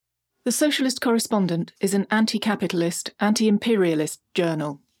The Socialist Correspondent is an anti-capitalist, anti-imperialist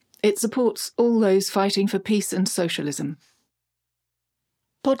journal. It supports all those fighting for peace and socialism.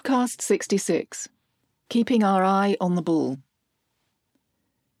 Podcast 66. Keeping Our Eye on the Ball.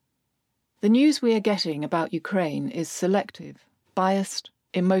 The news we are getting about Ukraine is selective, biased,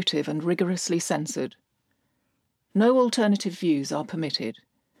 emotive and rigorously censored. No alternative views are permitted.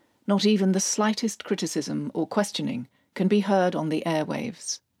 Not even the slightest criticism or questioning can be heard on the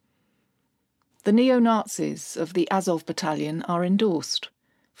airwaves. The neo-Nazis of the Azov Battalion are endorsed,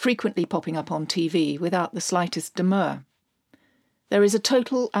 frequently popping up on TV without the slightest demur. There is a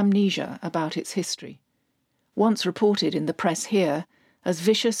total amnesia about its history, once reported in the press here as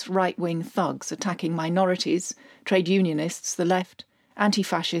vicious right-wing thugs attacking minorities, trade unionists, the left,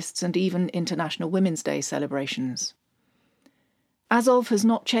 anti-fascists and even International Women's Day celebrations. Azov has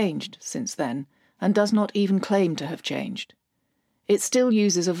not changed since then and does not even claim to have changed. It still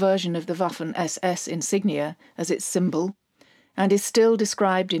uses a version of the Waffen-SS insignia as its symbol, and is still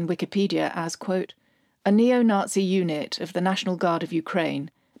described in Wikipedia as, quote, a neo-Nazi unit of the National Guard of Ukraine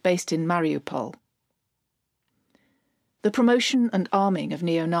based in Mariupol. The promotion and arming of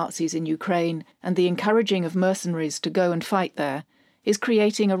neo-Nazis in Ukraine and the encouraging of mercenaries to go and fight there is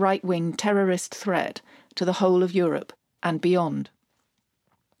creating a right-wing terrorist threat to the whole of Europe and beyond.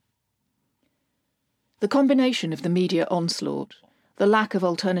 The combination of the media onslaught, the lack of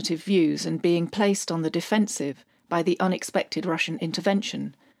alternative views and being placed on the defensive by the unexpected Russian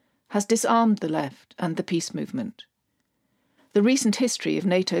intervention has disarmed the left and the peace movement. The recent history of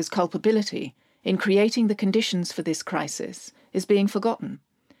NATO's culpability in creating the conditions for this crisis is being forgotten.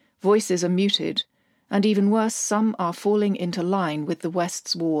 Voices are muted, and even worse, some are falling into line with the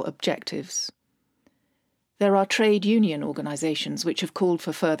West's war objectives. There are trade union organisations which have called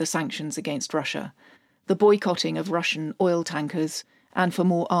for further sanctions against Russia, the boycotting of Russian oil tankers, and for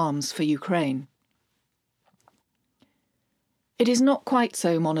more arms for Ukraine. It is not quite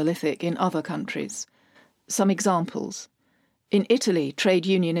so monolithic in other countries. Some examples. In Italy, trade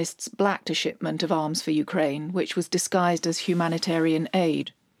unionists blacked a shipment of arms for Ukraine, which was disguised as humanitarian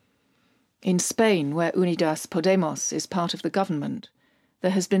aid. In Spain, where Unidas Podemos is part of the government,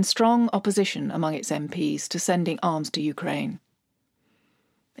 there has been strong opposition among its MPs to sending arms to Ukraine.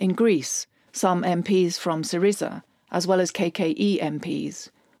 In Greece, some MPs from Syriza, as well as KKE MPs,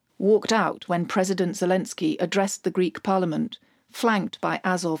 walked out when President Zelensky addressed the Greek parliament, flanked by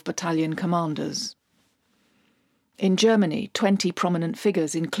Azov battalion commanders. In Germany, 20 prominent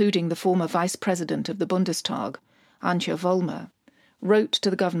figures, including the former vice president of the Bundestag, Antje Vollmer, wrote to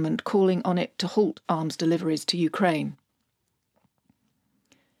the government calling on it to halt arms deliveries to Ukraine.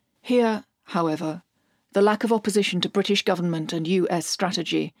 Here, however, the lack of opposition to British government and US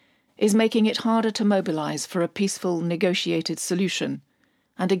strategy is making it harder to mobilise for a peaceful, negotiated solution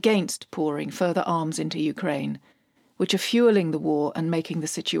and against pouring further arms into Ukraine, which are fuelling the war and making the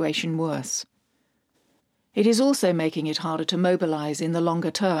situation worse. It is also making it harder to mobilise in the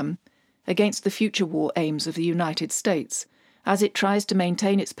longer term against the future war aims of the United States, as it tries to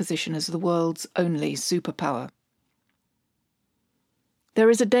maintain its position as the world's only superpower.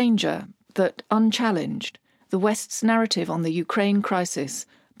 There is a danger that, unchallenged, the West's narrative on the Ukraine crisis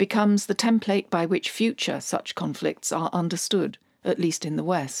becomes the template by which future such conflicts are understood, at least in the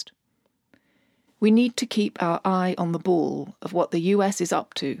West. We need to keep our eye on the ball of what the US is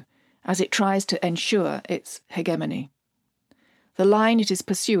up to as it tries to ensure its hegemony. The line it is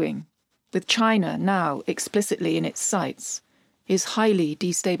pursuing, with China now explicitly in its sights, is highly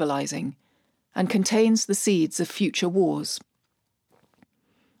destabilising and contains the seeds of future wars.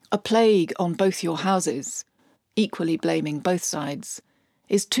 A plague on both your houses, equally blaming both sides,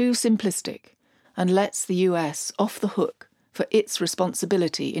 is too simplistic and lets the US off the hook for its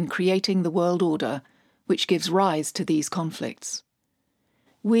responsibility in creating the world order which gives rise to these conflicts.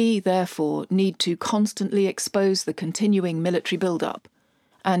 We, therefore, need to constantly expose the continuing military build-up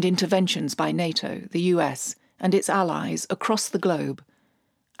and interventions by NATO, the US, and its allies across the globe,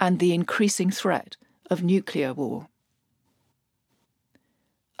 and the increasing threat of nuclear war.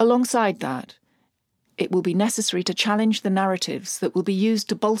 Alongside that, it will be necessary to challenge the narratives that will be used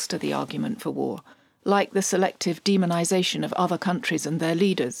to bolster the argument for war, like the selective demonisation of other countries and their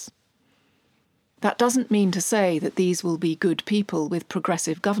leaders. That doesn't mean to say that these will be good people with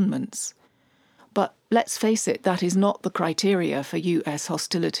progressive governments. But let's face it, that is not the criteria for US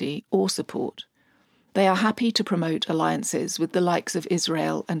hostility or support. They are happy to promote alliances with the likes of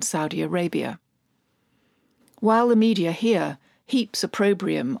Israel and Saudi Arabia. While the media here heaps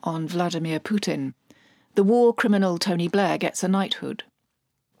opprobrium on Vladimir Putin, the war criminal Tony Blair gets a knighthood.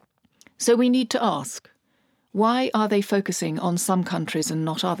 So we need to ask, Why are they focusing on some countries and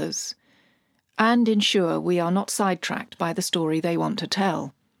not others? And ensure we are not sidetracked by the story they want to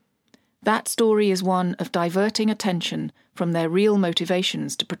tell. That story is one of diverting attention from their real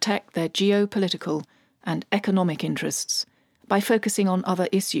motivations to protect their geopolitical and economic interests by focusing on other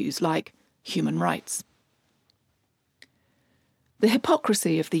issues like human rights. The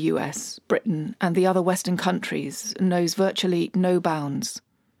hypocrisy of the US, Britain, and the other Western countries knows virtually no bounds.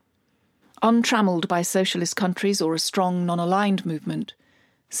 Untrammelled by socialist countries or a strong non-aligned movement,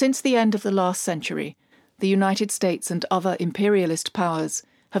 since the end of the last century, the United States and other imperialist powers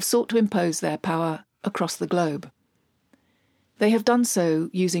have sought to impose their power across the globe. They have done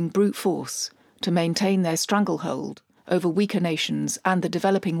so using brute force to maintain their stranglehold over weaker nations and the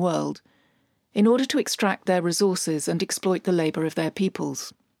developing world in order to extract their resources and exploit the labour of their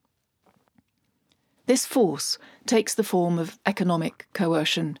peoples. This force takes the form of economic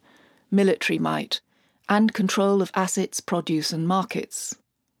coercion, military might, and control of assets, produce and markets.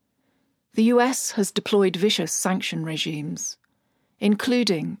 The US has deployed vicious sanction regimes,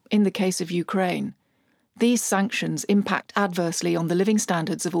 including, in the case of Ukraine. These sanctions impact adversely on the living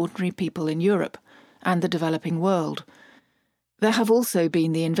standards of ordinary people in Europe and the developing world. There have also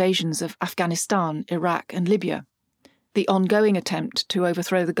been the invasions of Afghanistan, Iraq and Libya, the ongoing attempt to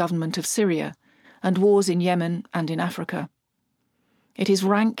overthrow the government of Syria, and wars in Yemen and in Africa. It is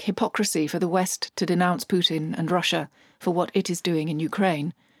rank hypocrisy for the West to denounce Putin and Russia for what it is doing in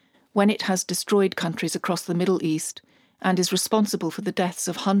Ukraine, when it has destroyed countries across the Middle East and is responsible for the deaths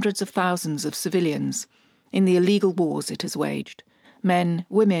of hundreds of thousands of civilians in the illegal wars it has waged, men,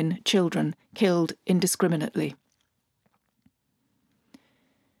 women, children killed indiscriminately.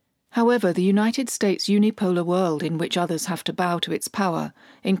 However, the United States' unipolar world in which others have to bow to its power,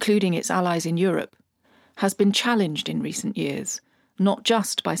 including its allies in Europe, has been challenged in recent years, not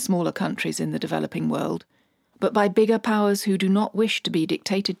just by smaller countries in the developing world, but by bigger powers who do not wish to be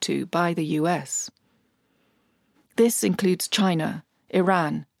dictated to by the US. This includes China,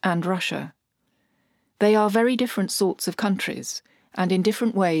 Iran, and Russia. They are very different sorts of countries, and in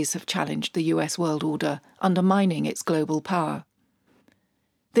different ways have challenged the US world order, undermining its global power.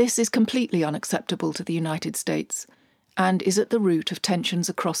 This is completely unacceptable to the United States and is at the root of tensions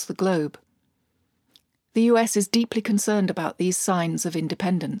across the globe. The US is deeply concerned about these signs of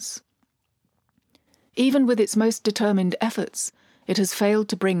independence. Even with its most determined efforts, it has failed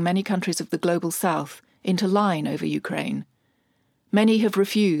to bring many countries of the global south into line over Ukraine. Many have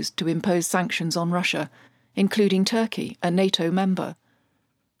refused to impose sanctions on Russia, including Turkey, a NATO member,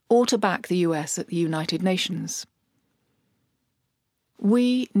 or to back the US at the United Nations.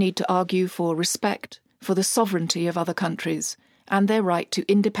 We need to argue for respect for the sovereignty of other countries and their right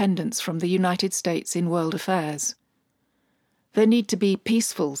to independence from the United States in world affairs. There need to be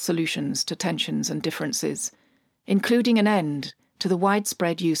peaceful solutions to tensions and differences, including an end to the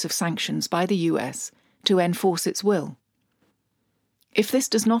widespread use of sanctions by the US to enforce its will. If this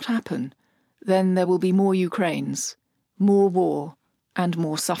does not happen, then there will be more Ukraines, more war, and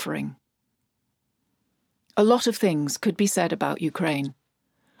more suffering. A lot of things could be said about Ukraine,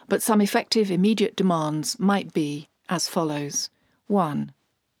 but some effective immediate demands might be as follows. 1.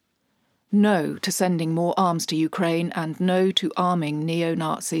 No to sending more arms to Ukraine and no to arming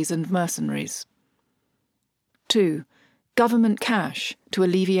neo-Nazis and mercenaries. 2. Government cash to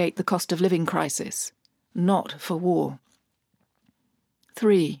alleviate the cost of living crisis, not for war.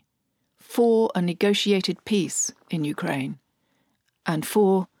 3. For a negotiated peace in Ukraine. And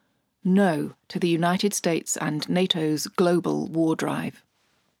 4. No to the United States and NATO's global war drive.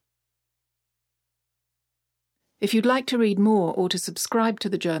 If you'd like to read more or to subscribe to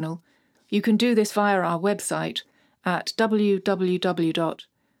the journal, you can do this via our website at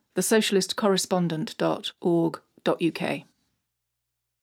www.thesocialistcorrespondent.org.uk.